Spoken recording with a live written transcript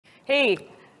Hey,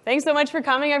 thanks so much for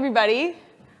coming, everybody.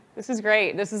 This is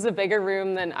great. This is a bigger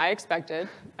room than I expected,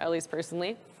 at least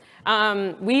personally.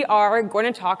 We are going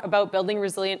to talk about building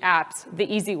resilient apps the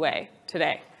easy way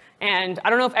today. And I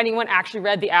don't know if anyone actually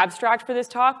read the abstract for this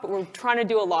talk, but we're trying to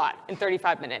do a lot in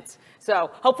 35 minutes. So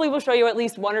hopefully we'll show you at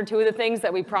least one or two of the things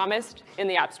that we promised in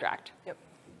the abstract. Yep.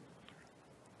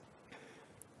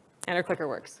 And our clicker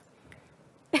works.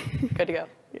 Good to go.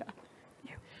 Yeah.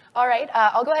 All right,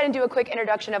 I'll go ahead and do a quick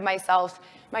introduction of myself.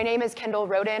 My name is Kendall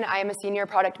Roden. I am a senior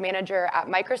product manager at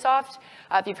Microsoft.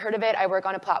 If you've heard of it, I work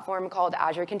on a platform called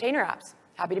Azure Container Apps.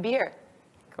 Happy to be here.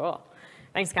 Cool.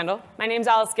 Thanks, Kendall. My name's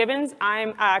Gibbons. I'm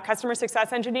a customer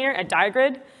success engineer at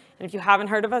Diagrid. And if you haven't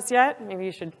heard of us yet, maybe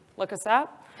you should look us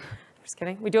up. Just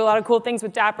kidding. We do a lot of cool things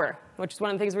with Dapr, which is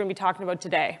one of the things we're going to be talking about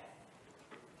today.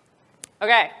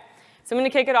 OK, so I'm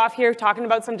going to kick it off here talking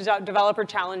about some developer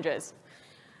challenges.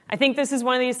 I think this is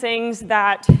one of these things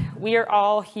that we are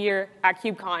all here at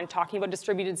KubeCon talking about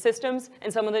distributed systems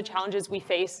and some of the challenges we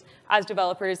face as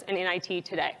developers and in IT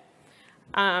today.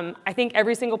 I think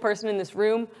every single person in this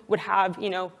room would have,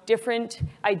 different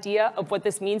idea of what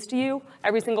this means to you.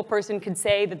 Every single person could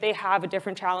say that they have a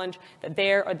different challenge that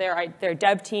their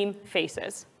dev team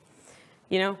faces.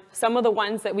 Some of the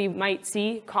ones that we might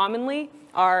see commonly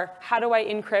are, how do I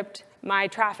encrypt my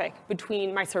traffic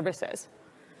between my services?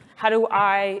 How do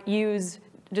I use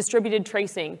distributed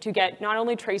tracing to get not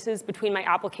only traces between my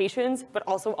applications, but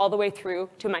also all the way through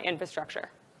to my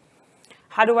infrastructure?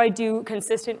 How do I do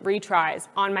consistent retries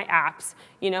on my apps?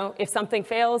 If something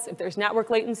fails, if there's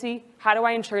network latency, how do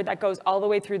I ensure that goes all the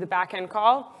way through the backend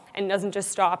call and doesn't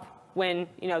just stop when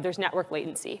there's network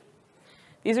latency?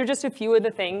 These are just a few of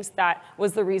the things that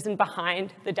was the reason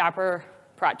behind the Dapr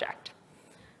project.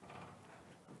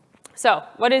 So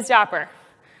what is Dapr?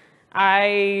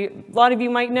 A lot of you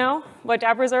might know what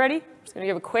Dapr is already. I'm just going to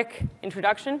give a quick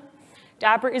introduction.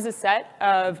 Dapr is a set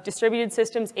of distributed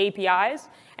systems APIs,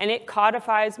 and it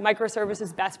codifies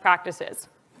microservices best practices.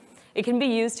 It can be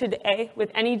used today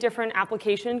with any different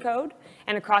application code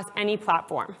and across any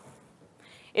platform.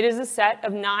 It is a set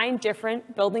of 9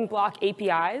 different building block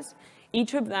APIs,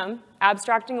 each of them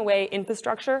abstracting away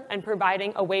infrastructure and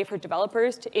providing a way for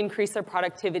developers to increase their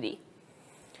productivity.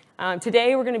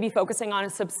 Today, we're going to be focusing on a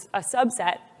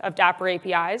subset of Dapr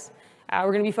APIs.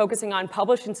 We're going to be focusing on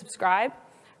publish and subscribe,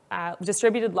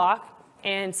 distributed lock,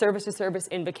 and service-to-service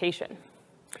invocation.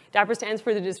 Dapr stands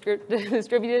for the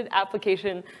Distributed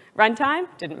Application Runtime,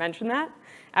 didn't mention that,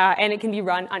 and it can be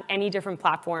run on any different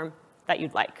platform that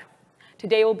you'd like.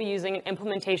 Today, we'll be using an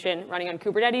implementation running on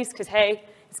Kubernetes, because, hey,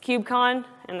 it's KubeCon,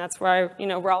 and that's why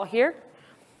we're all here.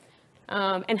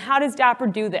 And how does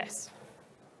Dapr do this?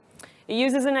 It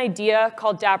uses an idea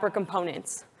called Dapr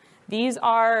components. These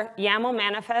are YAML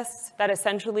manifests that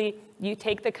essentially you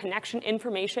take the connection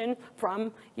information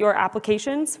from your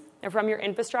applications and from your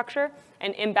infrastructure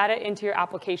and embed it into your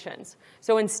applications.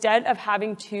 So instead of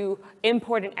having to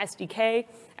import an SDK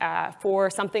for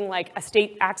something like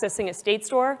accessing a state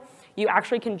store, you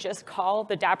actually can just call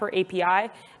the Dapr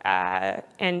API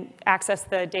and access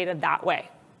the data that way.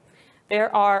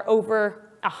 There are over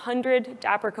 100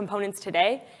 Dapr components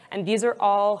today, and these are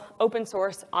all open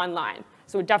source online.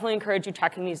 So we definitely encourage you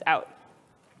checking these out.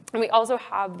 And we also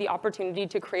have the opportunity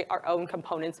to create our own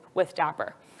components with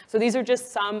Dapr. So these are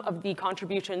just some of the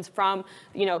contributions from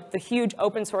the huge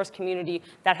open source community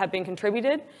that have been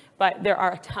contributed, but there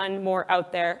are a ton more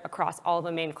out there across all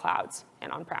the main clouds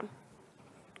and on-prem.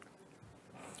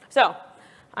 So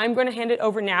I'm going to hand it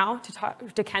over now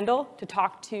to Kendall to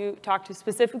talk to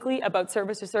specifically about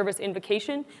service-to-service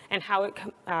invocation and how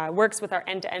it works with our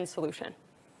end-to-end solution.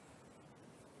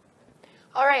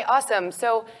 All right, awesome.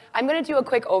 So I'm going to do a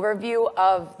quick overview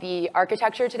of the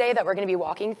architecture today that we're going to be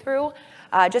walking through,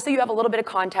 just so you have a little bit of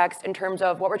context in terms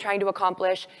of what we're trying to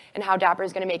accomplish and how Dapr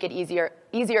is going to make it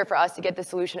easier for us to get the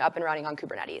solution up and running on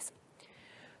Kubernetes.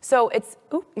 So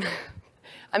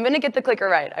I'm going to get the clicker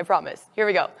right, I promise. Here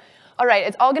we go. All right,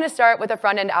 it's all going to start with a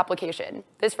front-end application.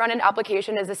 This front-end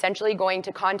application is essentially going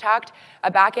to contact a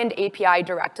back-end API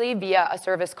directly via a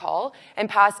service call and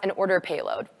pass an order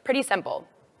payload. Pretty simple.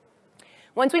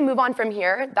 Once we move on from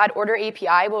here, that order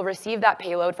API will receive that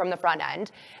payload from the front end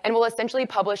and will essentially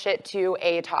publish it to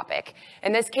a topic.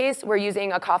 In this case, we're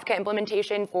using a Kafka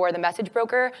implementation for the message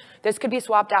broker. This could be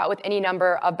swapped out with any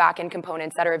number of back-end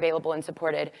components that are available and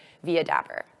supported via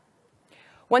Dapr.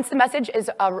 Once the message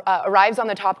arrives on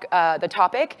the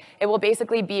topic, it will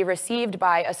basically be received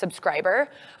by a subscriber.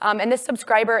 And this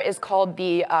subscriber is called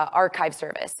the archive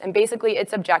service. And basically,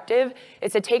 its objective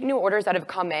is to take new orders that have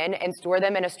come in and store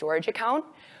them in a storage account.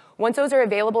 Once those are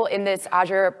available in this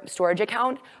Azure storage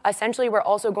account, essentially we're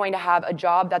also going to have a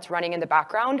job that's running in the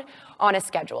background on a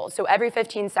schedule. So every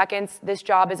 15 seconds, this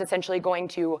job is essentially going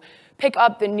to pick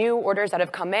up the new orders that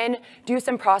have come in, do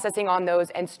some processing on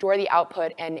those, and store the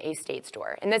output in a state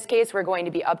store. In this case, we're going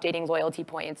to be updating loyalty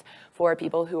points for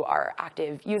people who are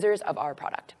active users of our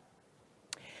product.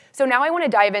 So now I want to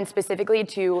dive in specifically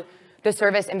to the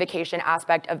service invocation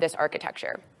aspect of this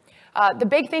architecture. The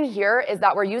big thing here is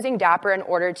that we're using Dapr in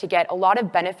order to get a lot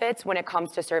of benefits when it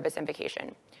comes to service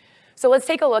invocation. So let's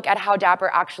take a look at how Dapr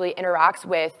actually interacts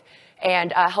with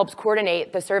and helps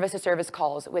coordinate the service-to-service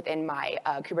calls within my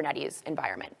Kubernetes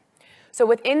environment. So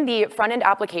within the front-end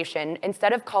application,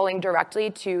 instead of calling directly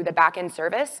to the back-end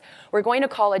service, we're going to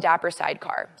call a Dapr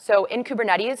sidecar. So in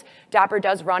Kubernetes, Dapr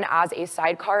does run as a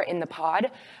sidecar in the pod.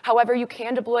 However, you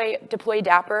can deploy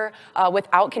Dapr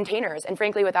without containers and,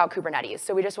 frankly, without Kubernetes.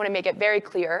 So we just want to make it very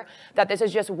clear that this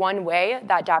is just one way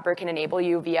that Dapr can enable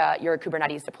you via your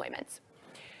Kubernetes deployments.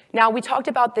 Now, we talked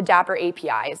about the Dapr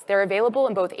APIs. They're available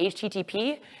in both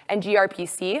HTTP and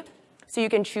gRPC, so you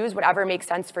can choose whatever makes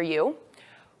sense for you.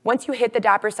 Once you hit the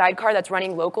Dapr sidecar that's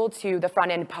running local to the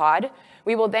front-end pod,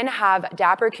 we will then have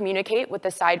Dapr communicate with the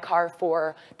sidecar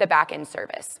for the back-end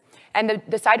service. And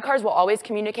the sidecars will always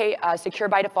communicate secure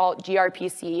by default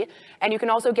gRPC, and you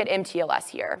can also get MTLS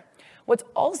here. What's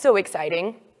also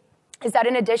exciting is that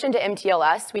in addition to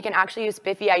MTLS, we can actually use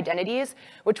spiffy identities,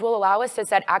 which will allow us to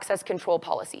set access control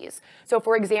policies. So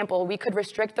for example, we could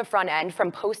restrict the front end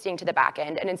from posting to the back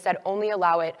end and instead only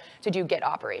allow it to do GET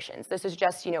operations. This is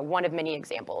just one of many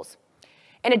examples.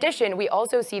 In addition, we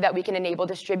also see that we can enable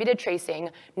distributed tracing,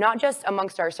 not just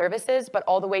amongst our services, but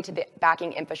all the way to the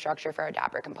backing infrastructure for our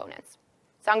Dapr components.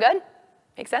 Sound good?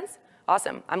 Make sense?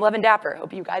 Awesome. I'm loving Dapr.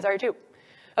 Hope you guys are too.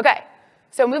 OK,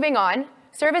 so moving on.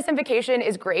 Service invocation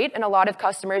is great, and a lot of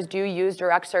customers do use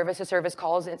direct service-to-service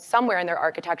calls somewhere in their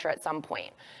architecture at some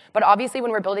point. But obviously,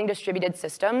 when we're building distributed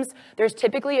systems, there's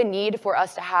typically a need for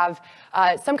us to have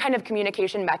some kind of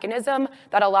communication mechanism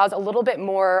that allows a little bit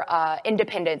more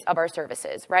independence of our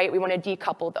services, right? We want to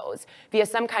decouple those via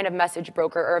some kind of message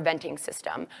broker or eventing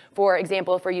system. For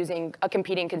example, if we're using a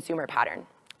competing consumer pattern.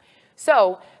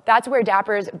 So that's where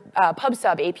Dapr's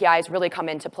pub/sub APIs really come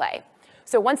into play.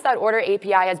 So once that order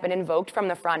API has been invoked from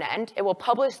the front end, it will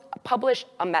publish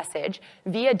a message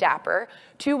via Dapr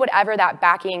to whatever that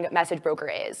backing message broker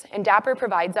is. And Dapr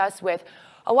provides us with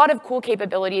a lot of cool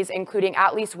capabilities, including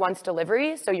at least once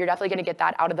delivery. So you're definitely going to get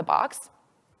that out of the box.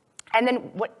 And then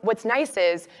what's nice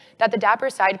is that the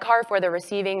Dapr sidecar for the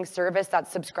receiving service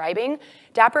that's subscribing,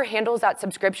 Dapr handles that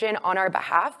subscription on our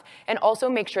behalf and also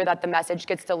makes sure that the message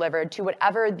gets delivered to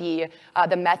whatever the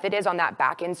method is on that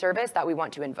backend service that we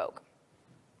want to invoke.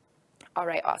 All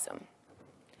right, awesome.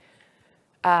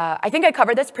 I think I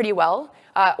covered this pretty well.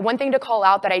 One thing to call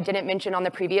out that I didn't mention on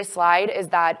the previous slide is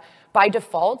that by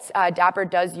default, Dapr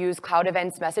does use Cloud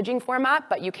Events messaging format,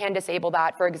 but you can disable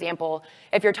that, for example,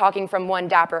 if you're talking from one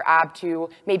Dapr app to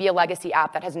maybe a legacy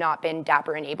app that has not been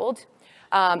Dapr enabled.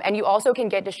 And you also can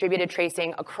get distributed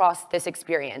tracing across this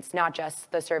experience, not just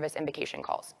the service invocation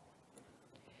calls.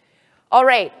 All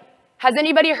right, has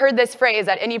anybody heard this phrase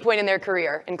at any point in their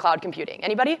career in cloud computing?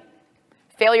 Anybody?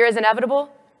 Failure is inevitable?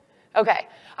 Okay.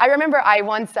 I remember I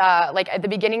once, like at the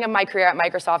beginning of my career at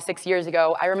Microsoft 6 years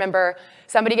ago, I remember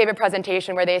somebody gave a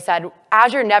presentation where they said,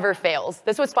 Azure never fails.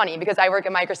 This was funny because I work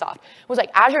at Microsoft. It was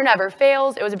like, Azure never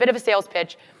fails. It was a bit of a sales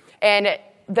pitch. And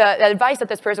the advice that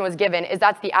this person was given is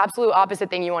that's the absolute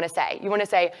opposite thing you want to say. You want to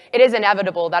say, it is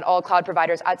inevitable that all cloud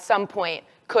providers at some point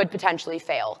could potentially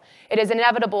fail. It is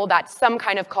inevitable that some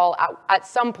kind of call at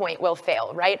some point will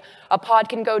fail, right? A pod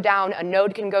can go down, a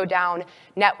node can go down,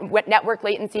 network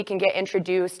latency can get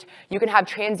introduced, you can have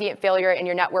transient failure in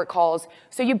your network calls.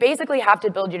 So you basically have to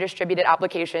build your distributed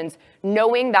applications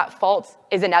knowing that fault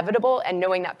is inevitable and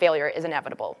knowing that failure is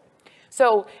inevitable.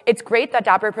 So it's great that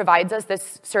Dapr provides us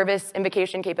this service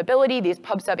invocation capability, these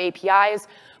pub/sub APIs,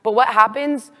 but what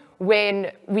happens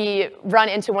when we run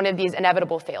into one of these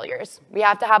inevitable failures? We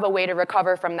have to have a way to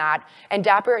recover from that, and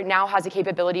Dapr now has a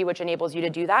capability which enables you to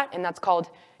do that, and that's called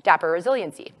Dapr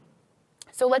resiliency.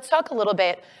 So let's talk a little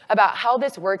bit about how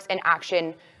this works in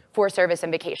action for service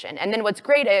invocation. And then what's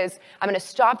great is I'm going to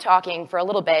stop talking for a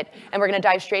little bit, and we're going to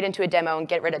dive straight into a demo and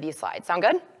get rid of these slides. Sound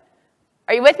good?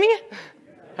 Are you with me?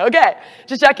 OK,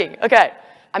 just checking. OK,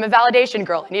 I'm a validation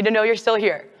girl. I need to know you're still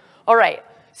here. All right.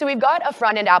 So we've got a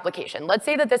front-end application. Let's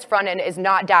say that this front-end is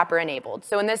not Dapr enabled.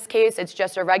 So in this case, it's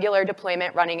just a regular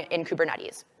deployment running in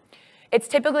Kubernetes. It's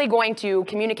typically going to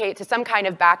communicate to some kind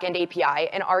of back-end API.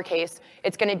 In our case,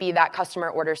 it's going to be that customer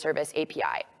order service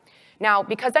API. Now,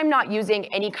 because I'm not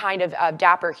using any kind of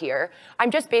Dapr here, I'm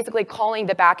just basically calling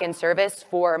the backend service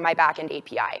for my backend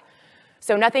API.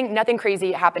 So nothing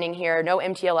crazy happening here, no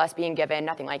MTLS being given,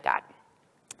 nothing like that.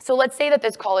 So let's say that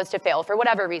this call is to fail for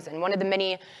whatever reason, one of the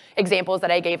many examples that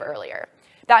I gave earlier.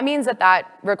 That means that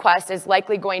that request is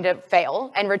likely going to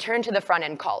fail and return to the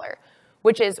front-end caller,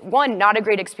 which is, one, not a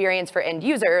great experience for end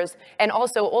users, and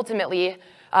also ultimately,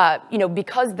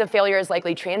 because the failure is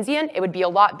likely transient, it would be a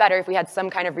lot better if we had some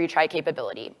kind of retry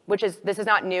capability, this is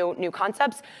not new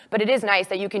concepts, but it is nice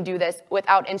that you can do this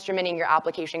without instrumenting your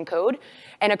application code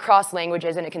and across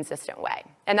languages in a consistent way.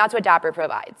 And that's what Dapr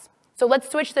provides. So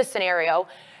let's switch this scenario,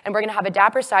 and we're going to have a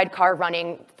Dapr sidecar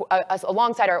running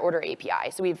alongside our order API.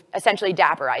 So we've essentially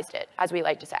Daprized it, as we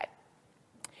like to say.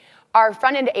 Our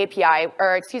front-end API,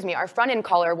 our front-end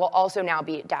caller will also now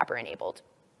be Dapr enabled.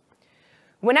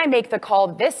 When I make the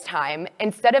call this time,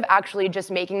 instead of actually just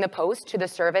making the post to the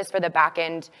service for the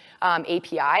backend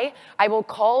API, I will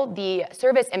call the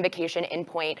service invocation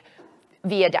endpoint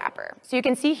via Dapr. So you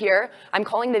can see here, I'm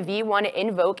calling the v1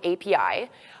 invoke API.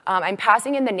 I'm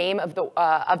passing in the name of the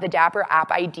Dapr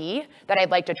app ID that I'd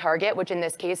like to target, which in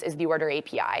this case is the order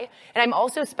API. And I'm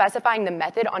also specifying the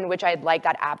method on which I'd like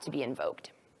that app to be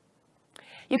invoked.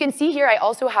 You can see here I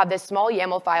also have this small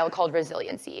YAML file called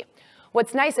resiliency.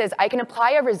 What's nice is I can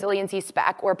apply a resiliency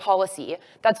spec or policy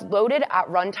that's loaded at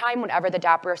runtime whenever the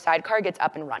Dapr sidecar gets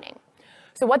up and running.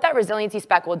 So what that resiliency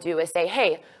spec will do is say,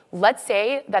 hey, let's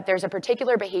say that there's a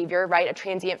particular behavior, right, a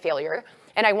transient failure,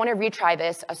 and I want to retry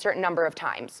this a certain number of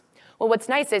times. Well, what's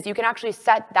nice is you can actually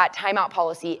set that timeout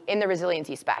policy in the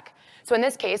resiliency spec. So in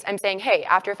this case, I'm saying, hey,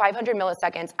 after 500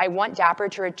 milliseconds, I want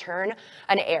Dapr to return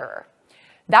an error.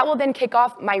 That will then kick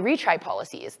off my retry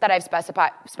policies that I've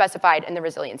specified in the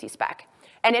resiliency spec.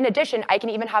 And in addition, I can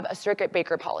even have a circuit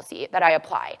breaker policy that I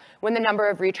apply when the number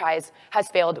of retries has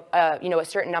failed a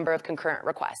certain number of concurrent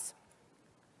requests.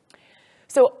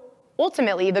 So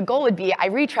ultimately, the goal would be I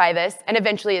retry this, and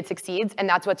eventually it succeeds, and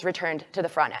that's what's returned to the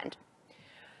front end.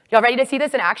 Y'all ready to see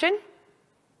this in action?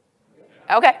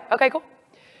 Okay, cool.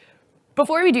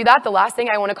 Before we do that, the last thing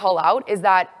I want to call out is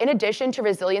that in addition to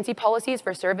resiliency policies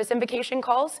for service invocation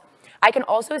calls, I can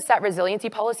also set resiliency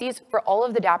policies for all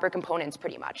of the Dapr components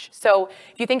pretty much. So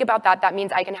if you think about that, that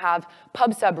means I can have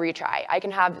pub sub retry, I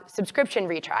can have subscription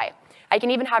retry, I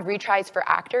can even have retries for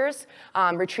actors,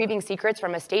 retrieving secrets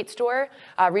from a state store,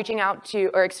 from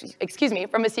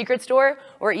a secret store,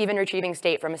 or even retrieving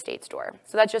state from a state store.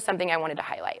 So that's just something I wanted to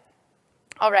highlight.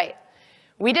 All right.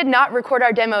 We did not record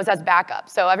our demos as backup,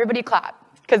 so everybody clap,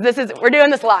 because we're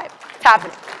doing this live. It's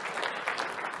happening.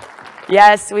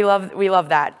 Yes, we love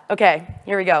that. Okay,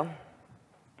 here we go.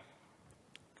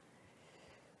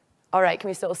 All right, can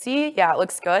we still see? Yeah, it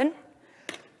looks good.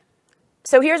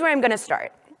 So here's where I'm going to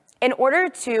start. In order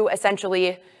to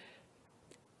essentially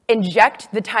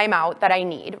inject the timeout that I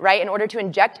need, right, in order to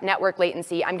inject network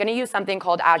latency, I'm going to use something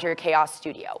called Azure Chaos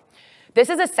Studio. This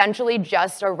is essentially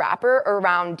just a wrapper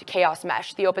around Chaos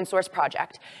Mesh, the open source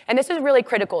project. And this is really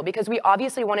critical because we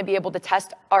obviously want to be able to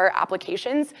test our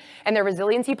applications and their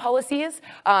resiliency policies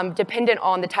dependent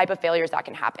on the type of failures that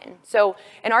can happen. So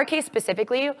in our case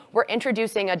specifically, we're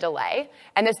introducing a delay,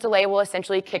 and this delay will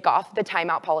essentially kick off the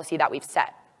timeout policy that we've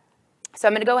set. So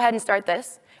I'm going to go ahead and start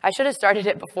this. I should have started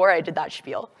it before I did that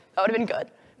spiel. That would have been good.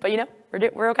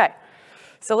 But we're okay.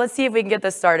 So let's see if we can get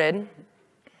this started.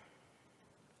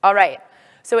 All right,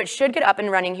 so it should get up and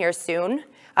running here soon.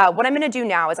 What I'm going to do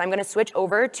now is I'm going to switch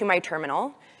over to my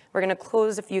terminal. We're going to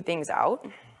close a few things out.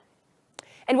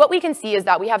 And what we can see is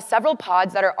that we have several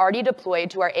pods that are already deployed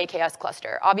to our AKS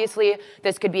cluster. Obviously,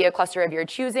 this could be a cluster of your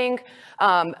choosing.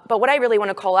 But what I really want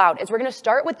to call out is we're going to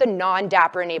start with the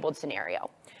non-Dapr enabled scenario.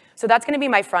 So that's going to be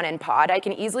my front-end pod. I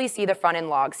can easily see the front-end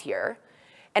logs here.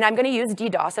 And I'm going to use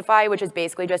ddosify, which is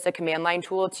basically just a command line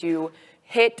tool to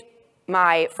hit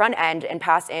my front end and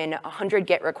pass in 100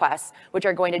 GET requests, which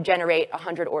are going to generate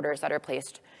 100 orders that are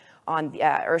placed on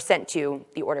or sent to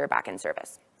the order backend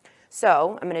service.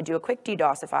 So I'm going to do a quick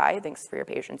ddosify. Thanks for your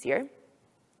patience here.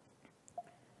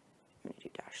 I'm going to do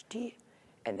 -d,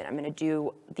 and then I'm going to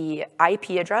do the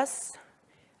IP address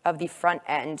of the front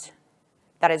end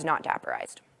that is not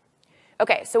Daprized.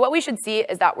 Okay, so what we should see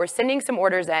is that we're sending some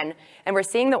orders in, and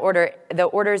we're seeing the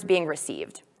orders being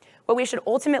received. What we should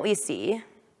ultimately see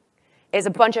is a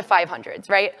bunch of 500s,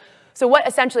 right? So what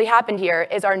essentially happened here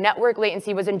is our network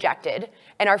latency was injected,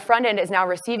 and our front end is now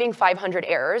receiving 500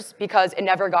 errors because it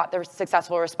never got the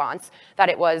successful response that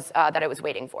it was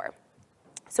waiting for.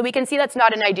 So we can see that's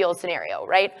not an ideal scenario,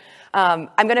 right?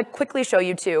 I'm going to quickly show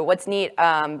you too. What's neat,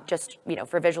 just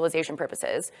for visualization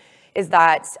purposes, is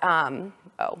that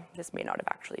oh, this may not have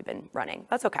actually been running.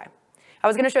 That's okay. I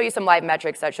was going to show you some live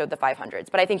metrics that showed the 500s,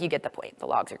 but I think you get the point. The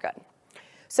logs are good.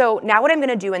 So now what I'm going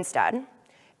to do instead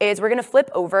is we're going to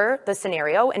flip over the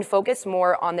scenario and focus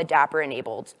more on the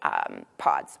Dapr-enabled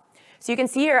pods. So you can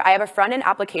see here I have a front-end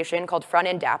application called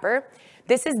front-end Dapr.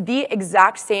 This is the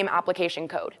exact same application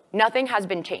code. Nothing has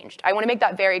been changed. I want to make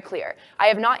that very clear. I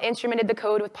have not instrumented the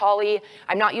code with Poly.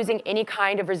 I'm not using any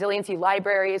kind of resiliency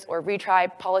libraries or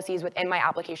retry policies within my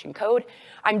application code.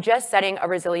 I'm just setting a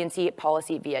resiliency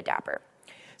policy via Dapr.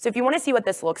 So if you want to see what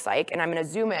this looks like, and I'm going to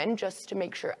zoom in just to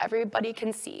make sure everybody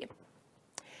can see.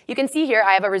 You can see here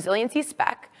I have a resiliency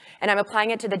spec, and I'm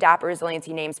applying it to the Dapr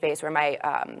resiliency namespace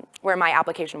where my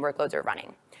application workloads are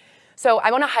running. So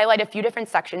I want to highlight a few different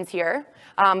sections here.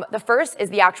 The first is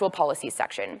the actual policies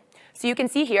section. So you can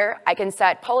see here, I can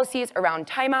set policies around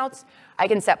timeouts, I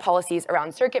can set policies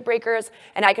around circuit breakers,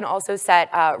 and I can also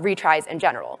set retries in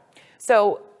general.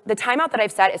 So the timeout that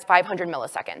I've set is 500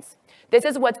 milliseconds. This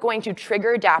is what's going to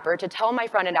trigger Dapr to tell my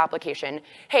front-end application,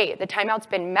 hey, the timeout's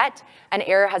been met, an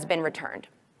error has been returned.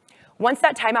 Once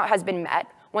that timeout has been met,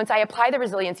 once I apply the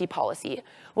resiliency policy,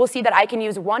 we'll see that I can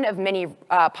use one of many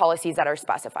policies that are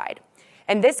specified.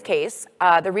 In this case,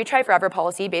 the retry forever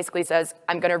policy basically says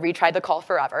I'm going to retry the call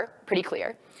forever, pretty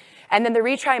clear. And then the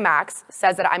retry max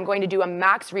says that I'm going to do a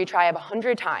max retry of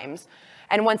 100 times,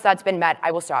 and once that's been met,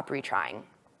 I will stop retrying.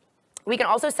 We can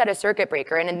also set a circuit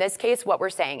breaker, and in this case, what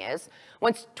we're saying is,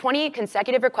 once 20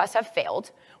 consecutive requests have failed,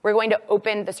 we're going to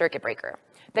open the circuit breaker.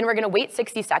 Then we're going to wait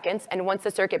 60 seconds, and once the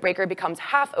circuit breaker becomes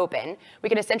half open, we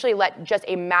can essentially let just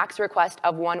a max request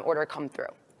of one order come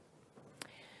through.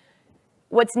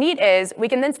 What's neat is we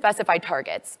can then specify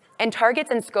targets, and targets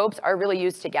and scopes are really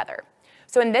used together.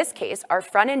 So in this case, our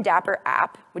front-end Dapr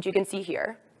app, which you can see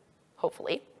here,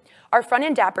 hopefully, our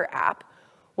front-end Dapr app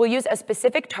will use a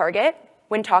specific target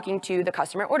when talking to the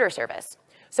customer order service.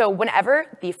 So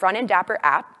whenever the front-end Dapr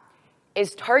app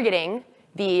is targeting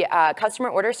the customer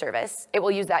order service, it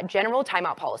will use that general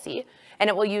timeout policy, and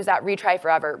it will use that retry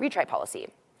forever retry policy.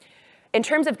 In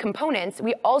terms of components,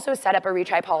 we also set up a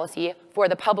retry policy for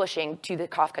the publishing to the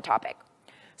Kafka topic.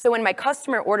 So when my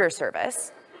customer order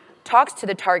service talks to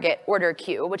the target order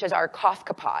queue, which is our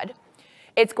Kafka pod,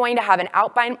 it's going to have an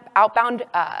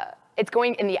it's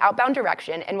going in the outbound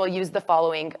direction, and we'll use the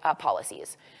following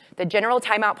policies. The general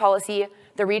timeout policy,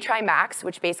 the retry max,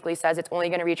 which basically says it's only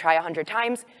going to retry 100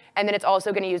 times, and then it's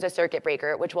also going to use a circuit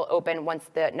breaker, which will open once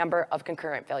the number of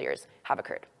concurrent failures have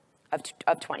occurred,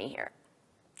 of 20 here.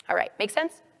 All right, make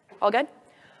sense? All good?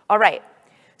 All right,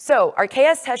 so our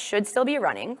K8s test should still be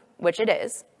running, which it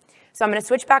is. So I'm going to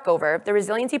switch back over. The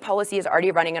resiliency policy is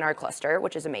already running in our cluster,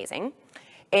 which is amazing.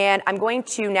 And I'm going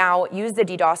to now use the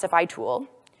DDoSify tool,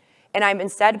 and I'm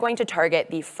instead going to target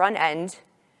the front-end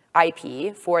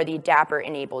IP for the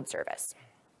Dapr-enabled service.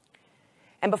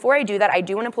 And before I do that, I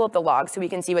do want to pull up the logs so we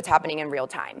can see what's happening in real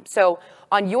time. So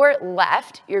on your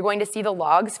left, you're going to see the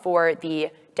logs for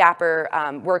the Dapr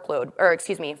workload, or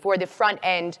excuse me, for the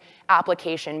front-end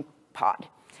application pod.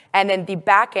 And then the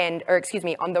back end, or excuse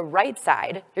me, on the right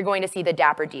side, you're going to see the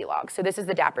Dapr D log. So this is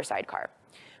the Dapr sidecar.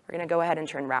 We're going to go ahead and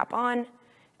turn wrap on.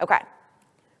 OK,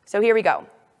 so here we go.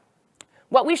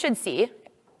 What we should see,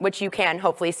 which you can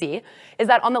hopefully see, is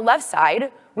that on the left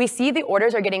side, we see the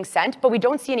orders are getting sent, but we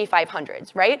don't see any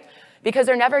 500s, right? Because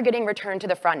they're never getting returned to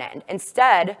the front end.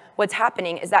 Instead, what's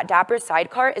happening is that Dapr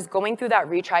sidecar is going through that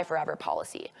retry forever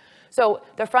policy. So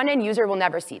the front end user will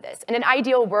never see this. In an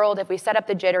ideal world, if we set up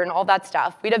the jitter and all that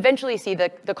stuff, we'd eventually see the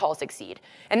call succeed.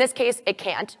 In this case, it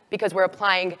can't, because we're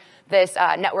applying this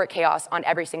network chaos on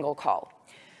every single call.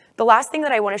 The last thing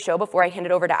that I want to show before I hand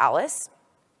it over to Alice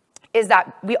is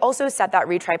that we also set that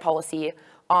retry policy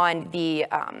on the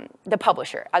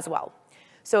publisher as well.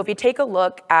 So if you take a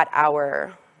look at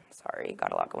our, sorry,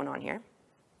 got a lot going on here.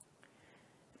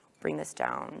 Bring this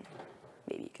down,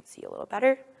 maybe you can see a little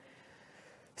better.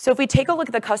 So if we take a look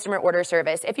at the customer order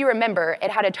service, if you remember,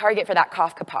 it had a target for that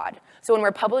Kafka pod. So when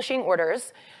we're publishing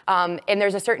orders and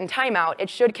there's a certain timeout, it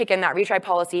should kick in that retry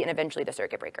policy and eventually the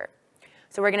circuit breaker.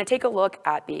 So we're going to take a look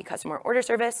at the customer order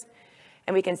service,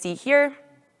 and we can see here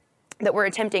that we're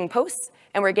attempting posts,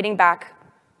 and we're getting back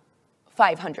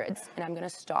 500s. And I'm going to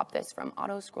stop this from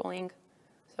auto-scrolling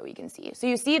so we can see. So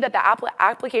you see that the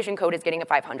application code is getting a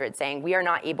 500 saying we are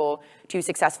not able to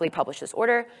successfully publish this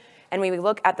order. And when we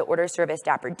look at the order service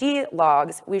Dapr D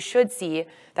logs, we should see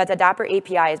that the Dapr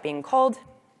API is being called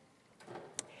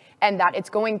and that it's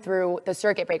going through the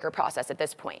circuit breaker process at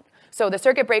this point. So the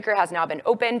circuit breaker has now been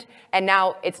opened, and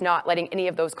now it's not letting any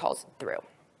of those calls through.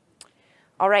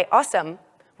 All right, awesome.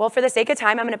 Well, for the sake of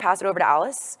time, I'm going to pass it over to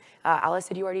Alice. Alice,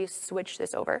 did you already switch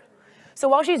this over? So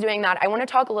while she's doing that, I want to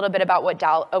talk a little bit about what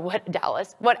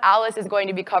Alice is going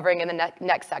to be covering in the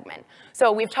next segment.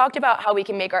 So we've talked about how we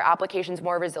can make our applications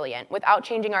more resilient without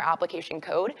changing our application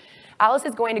code. Alice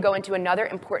is going to go into another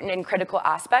important and critical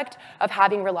aspect of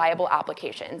having reliable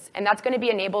applications, and that's going to be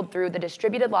enabled through the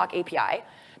distributed lock API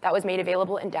that was made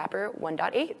available in Dapr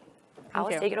 1.8.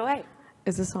 Alice, take it away.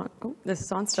 Is this on? Oh, this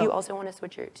is on still. Do you also want to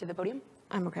switch to the podium?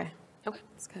 I'm okay. Okay.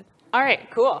 That's good. All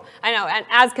right, cool. I know, and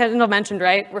as Kendall mentioned,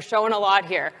 right, we're showing a lot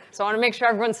here. So I want to make sure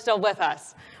everyone's still with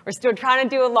us. We're still trying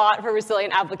to do a lot for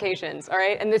resilient applications, all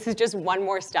right? And this is just one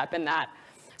more step in that.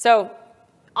 So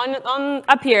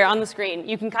up here on the screen,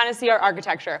 you can kind of see our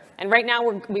architecture. And right now,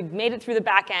 we've made it through the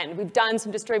back end. We've done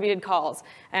some distributed calls,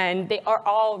 and they are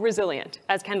all resilient,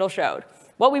 as Kendall showed.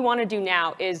 What we want to do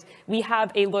now is we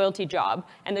have a loyalty job,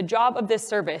 and the job of this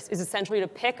service is essentially to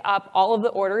pick up all of the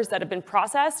orders that have been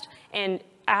processed and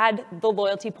add the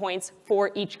loyalty points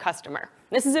for each customer.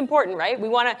 This is important, right? We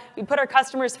put our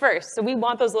customers first, so we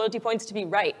want those loyalty points to be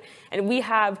right. And we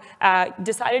have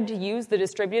decided to use the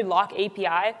distributed lock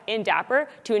API in Dapr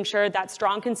to ensure that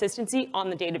strong consistency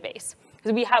on the database.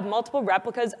 Because we have multiple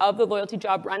replicas of the loyalty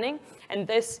job running, and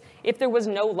if there was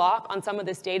no lock on some of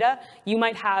this data, you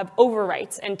might have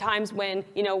overwrites and times when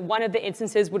one of the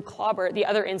instances would clobber the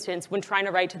other instance when trying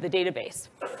to write to the database.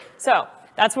 So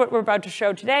that's what we're about to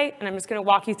show today, and I'm just going to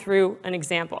walk you through an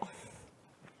example.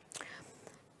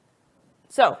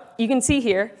 So you can see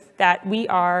here that we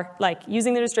are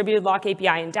using the distributed lock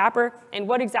API in Dapr, and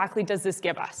what exactly does this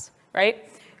give us, right?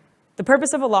 The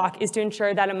purpose of a lock is to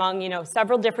ensure that among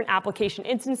several different application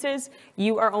instances,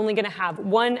 you are only going to have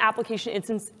one application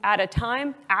instance at a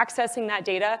time accessing that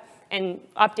data and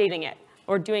updating it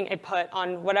or doing a put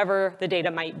on whatever the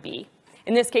data might be.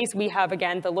 In this case, we have,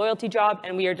 again, the loyalty job,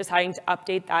 and we are deciding to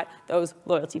update those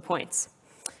loyalty points.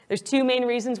 There's two main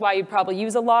reasons why you'd probably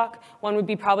use a lock. One would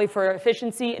be probably for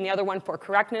efficiency, and the other one for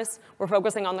correctness. We're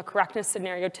focusing on the correctness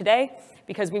scenario today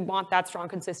because we want that strong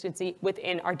consistency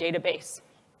within our database.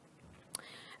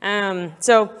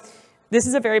 So this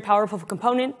is a very powerful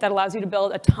component that allows you to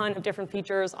build a ton of different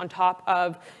features on top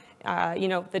of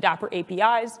the Dapr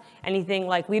APIs, anything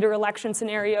like leader election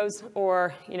scenarios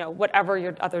or whatever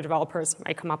your other developers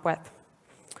might come up with.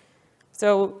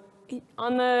 So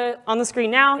on the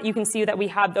screen now, you can see that we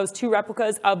have those two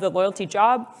replicas of the loyalty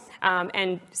job.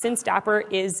 And since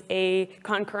Dapr is a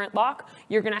concurrent lock,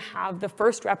 you're going to have the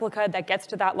first replica that gets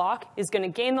to that lock is going to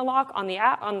gain the lock on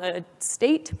the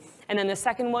state. And then the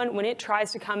second one, when it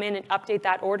tries to come in and update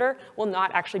that order, will not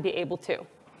actually be able to.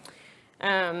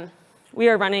 We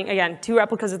are running, again, two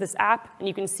replicas of this app, and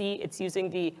you can see it's using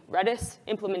the Redis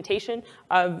implementation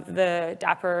of the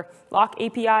Dapr lock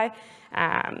API.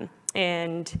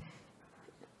 And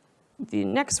the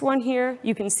next one here,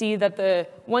 you can see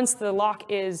that once the lock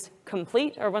is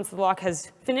complete, or once the lock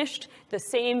has finished, the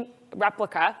same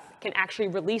replica can actually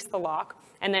release the lock.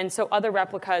 And then so other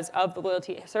replicas of the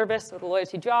loyalty service or the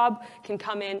loyalty job can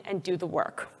come in and do the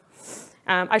work.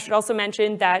 I should also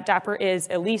mention that Dapr is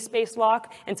a lease-based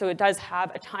lock, and so it does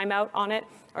have a timeout on it,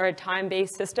 or a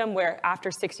time-based system where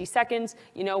after 60 seconds,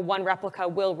 one replica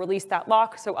will release that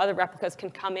lock so other replicas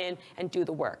can come in and do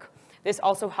the work. This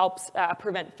also helps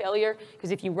prevent failure,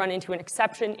 because if you run into an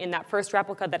exception in that first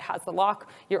replica that has the lock,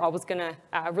 you're always going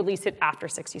to release it after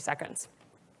 60 seconds.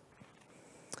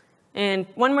 And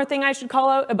one more thing I should call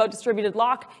out about distributed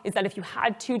lock is that if you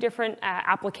had two different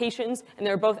applications and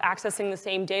they're both accessing the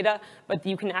same data, but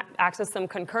you can access them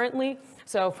concurrently,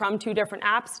 so from two different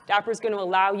apps, Dapr is going to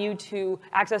allow you to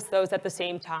access those at the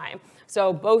same time.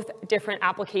 So both different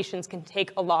applications can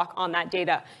take a lock on that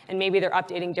data, and maybe they're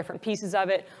updating different pieces of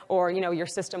it, or your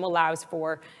system allows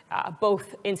for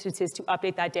both instances to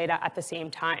update that data at the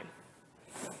same time.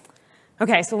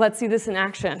 Okay, so let's see this in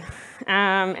action.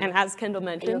 And as Kendall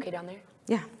mentioned— Are you okay down there?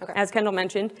 Yeah, okay. As Kendall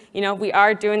mentioned, we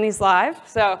are doing these live.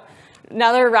 So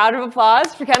another round of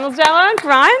applause for Kendall's demo.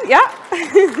 Come on, yeah.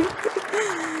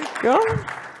 Cool.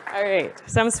 All right,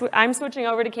 so I'm switching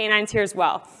over to K8s here as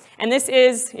well. And this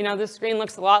is, this screen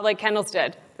looks a lot like Kendall's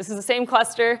did. This is the same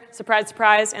cluster, surprise,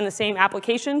 surprise, and the same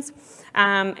applications.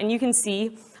 And you can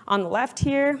see on the left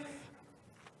here,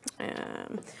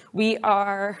 we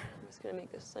are— going to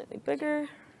make this slightly bigger.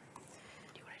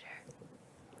 Do you want to share?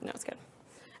 No, it's good.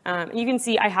 And you can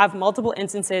see I have multiple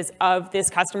instances of this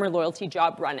customer loyalty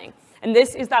job running. And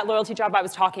this is that loyalty job I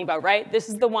was talking about, right? This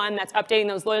is the one that's updating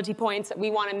those loyalty points that we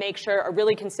want to make sure are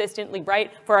really consistently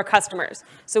right for our customers.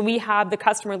 So we have the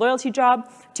customer loyalty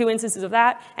job, two instances of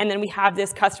that, and then we have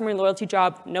this customer loyalty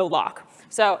job no lock.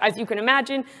 So as you can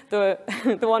imagine, the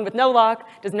one with no lock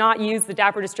does not use the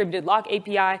Dapr distributed lock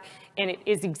API, and it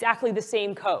is exactly the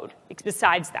same code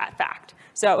besides that fact.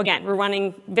 So again, we're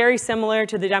running very similar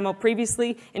to the demo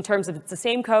previously in terms of it's the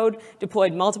same code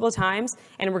deployed multiple times,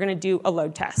 and we're going to do a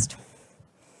load test.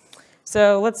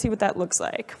 So let's see what that looks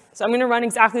like. So I'm going to run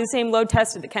exactly the same load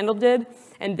test that Kendall did,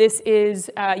 and this is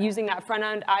using that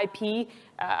front-end IP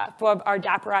for our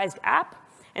Daprized app.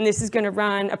 And this is going to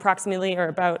run approximately or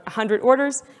about 100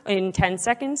 orders in 10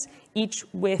 seconds, each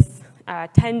with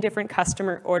 10 different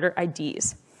customer order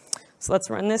IDs. So let's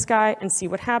run this guy and see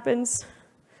what happens.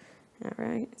 All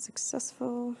right,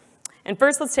 successful. And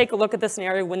first, let's take a look at the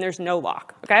scenario when there's no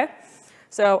lock, OK?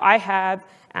 So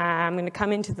I'm going to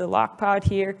come into the lock pod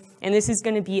here, and this is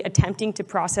going to be attempting to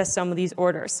process some of these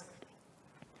orders,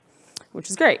 which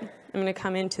is great. I'm going to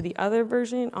come into the other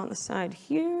version on the side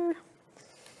here.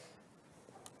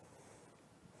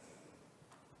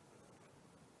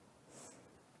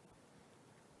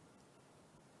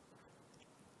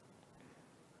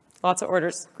 Lots of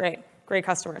orders, great, great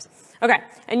customers. Okay,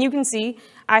 and you can see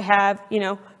I have,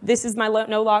 this is my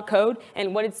no lock code,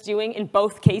 and what it's doing in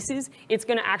both cases, it's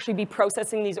gonna actually be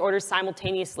processing these orders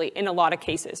simultaneously in a lot of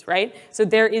cases, right? So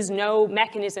there is no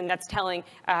mechanism that's telling,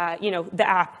 the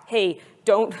app, hey,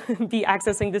 don't be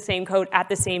accessing the same code at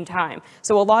the same time.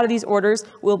 So a lot of these orders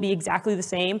will be exactly the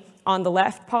same on the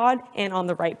left pod and on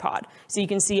the right pod. So you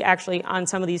can see actually on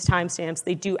some of these timestamps,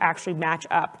 they do actually match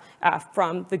up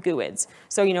from the GUIDs.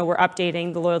 So we're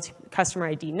updating the loyalty customer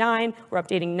ID 9, we're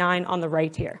updating 9 on the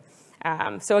right here.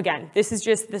 So again, this is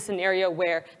just the scenario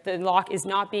where the lock is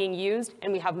not being used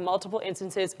and we have multiple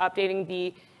instances updating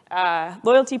the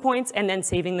loyalty points and then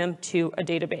saving them to a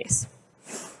database.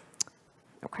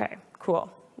 Okay,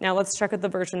 cool. Now let's check out the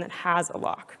version that has a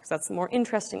lock, because that's the more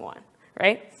interesting one,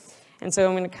 right? And so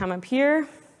I'm going to come up here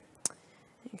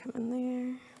and come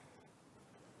in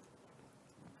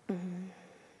there.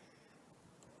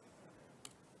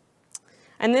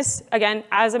 And this, again,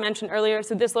 as I mentioned earlier,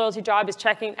 so this loyalty job is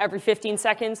checking every 15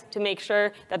 seconds to make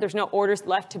sure that there's no orders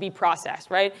left to be processed,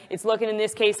 right? It's looking in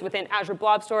this case within Azure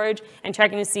Blob Storage and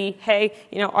checking to see, hey,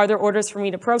 are there orders for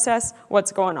me to process?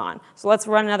 What's going on? So let's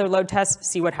run another load test,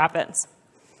 see what happens.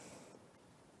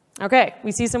 OK,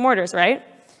 we see some orders, right?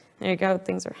 There you go,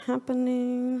 things are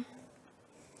happening.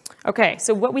 OK,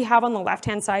 so what we have on the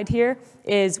left-hand side here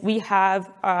is we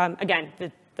have, again,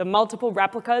 the multiple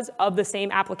replicas of the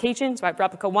same application. So I have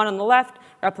replica 1 on the left,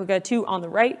 replica 2 on the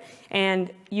right,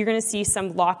 and you're going to see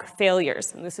some lock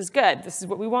failures. And this is good. This is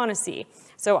what we want to see.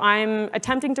 So I'm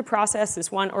attempting to process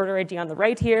this one order ID on the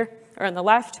right here, or on the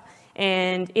left,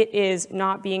 and it is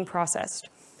not being processed.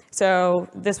 So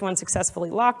this one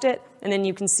successfully locked it, and then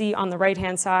you can see on the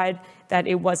right-hand side that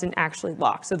it wasn't actually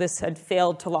locked. So this had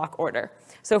failed to lock order.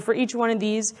 So for each one of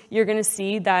these, you're going to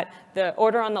see that the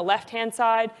order on the left-hand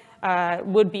side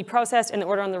would be processed and the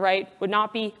order on the right would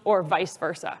not be, or vice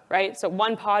versa, right? So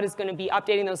one pod is going to be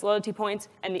updating those loyalty points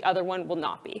and the other one will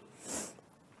not be.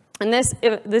 And this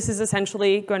is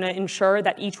essentially going to ensure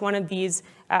that each one of these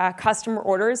customer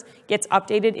orders gets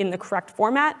updated in the correct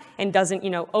format and doesn't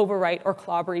overwrite or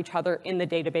clobber each other in the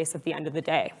database at the end of the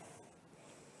day.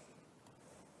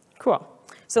 Cool.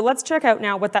 So let's check out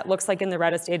now what that looks like in the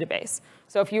Redis database.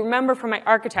 So if you remember from my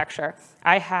architecture,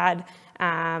 I had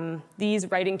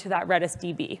these writing to that Redis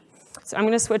DB. So I'm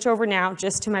going to switch over now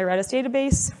just to my Redis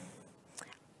database.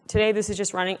 Today, this is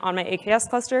just running on my AKS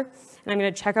cluster, and I'm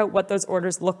going to check out what those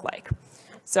orders look like.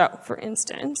 So for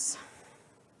instance,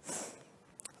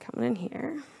 coming in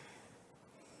here,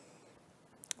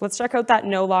 let's check out that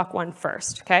no lock one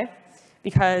first, OK?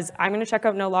 Because I'm going to check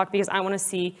out no lock because I want to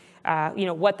see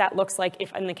what that looks like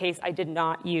if in the case I did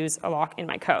not use a lock in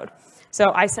my code.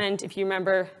 So I sent, if you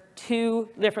remember, 2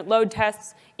 different load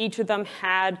tests. Each of them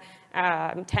had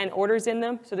 10 orders in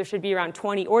them, so there should be around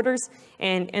 20 orders.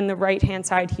 And in the right-hand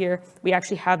side here, we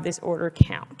actually have this order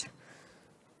count.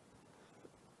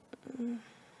 OK, I'm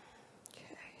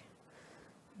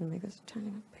going to make this a tiny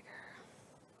bit bigger.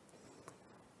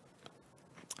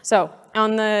 So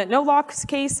on the no locks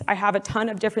case, I have a ton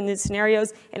of different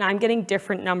scenarios, and I'm getting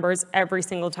different numbers every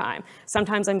single time.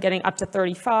 Sometimes I'm getting up to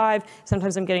 35.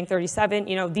 Sometimes I'm getting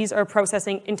 37. These are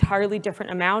processing entirely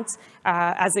different amounts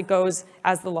as it goes,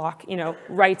 as the lock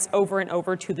writes over and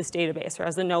over to this database, or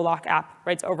as the no lock app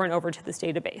writes over and over to this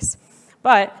database.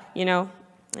 But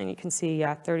and you can see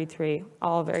 33,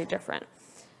 all very different.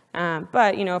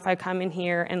 But if I come in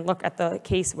here and look at the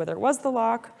case where there was the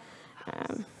lock.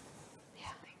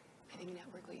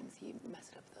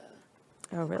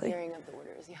 Oh, really? Clearing of the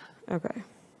orders, yeah. OK.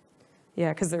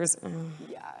 Yeah, because there's...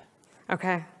 yeah.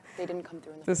 OK. They didn't come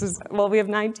through in the This is, well, we have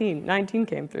 19. 19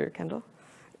 came through, Kendall.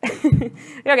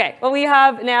 Okay, well, we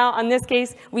have now, on this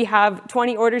case, we have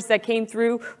 20 orders that came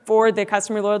through for the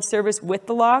customer loyalty service with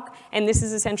the lock, and this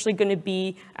is essentially going to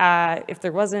be, if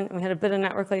there wasn't, we had a bit of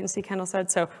network latency, Kendall said,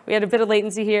 so we had a bit of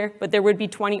latency here, but there would be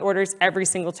 20 orders every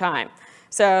single time.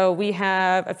 So we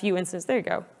have a few instances. There you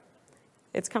go.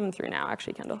 It's coming through now,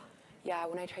 actually, Kendall. Yeah,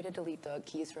 when I tried to delete the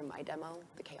keys from my demo,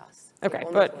 the chaos. Okay,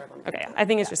 but okay, I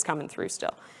think it's just coming through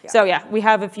still. Yeah. So yeah, we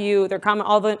have a few. They're coming.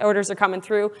 All the orders are coming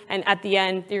through, and at the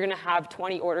end, you're going to have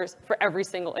 20 orders for every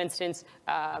single instance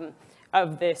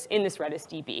of this in this Redis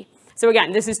DB. So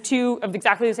again, this is two of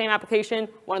exactly the same application.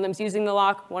 One of them's using the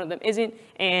lock, one of them isn't,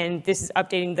 and this is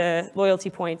updating the loyalty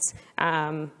points.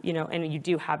 You know, and you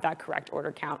do have that correct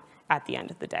order count at the end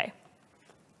of the day.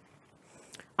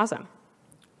 Awesome.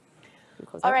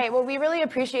 All right, well, we really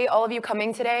appreciate all of you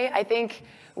coming today. I think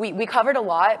we covered a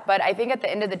lot, but I think at the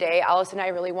end of the day, Alice and I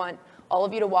really want all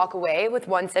of you to walk away with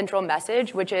one central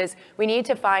message, which is we need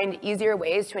to find easier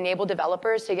ways to enable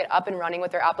developers to get up and running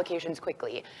with their applications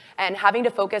quickly. And having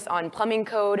to focus on plumbing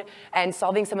code and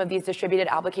solving some of these distributed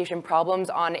application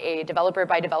problems on a developer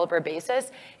by developer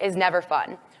basis is never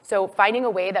fun. So finding a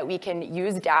way that we can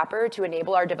use Dapr to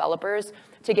enable our developers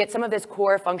to get some of this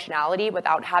core functionality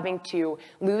without having to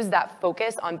lose that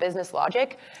focus on business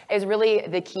logic is really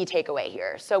the key takeaway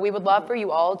here. So we would love for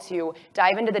you all to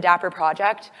dive into the Dapr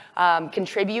project,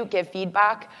 contribute, give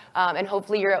feedback, and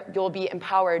hopefully you'll be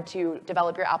empowered to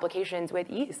develop your applications with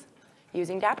ease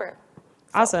using Dapr.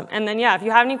 Awesome. And then, yeah, if you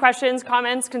have any questions,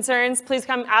 comments, concerns, please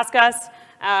come ask us.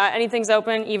 Anything's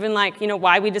open, even like, you know,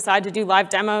 why we decide to do live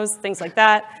demos, things like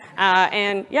that.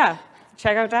 And yeah,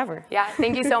 check out Dapr. Yeah,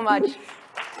 thank you so much.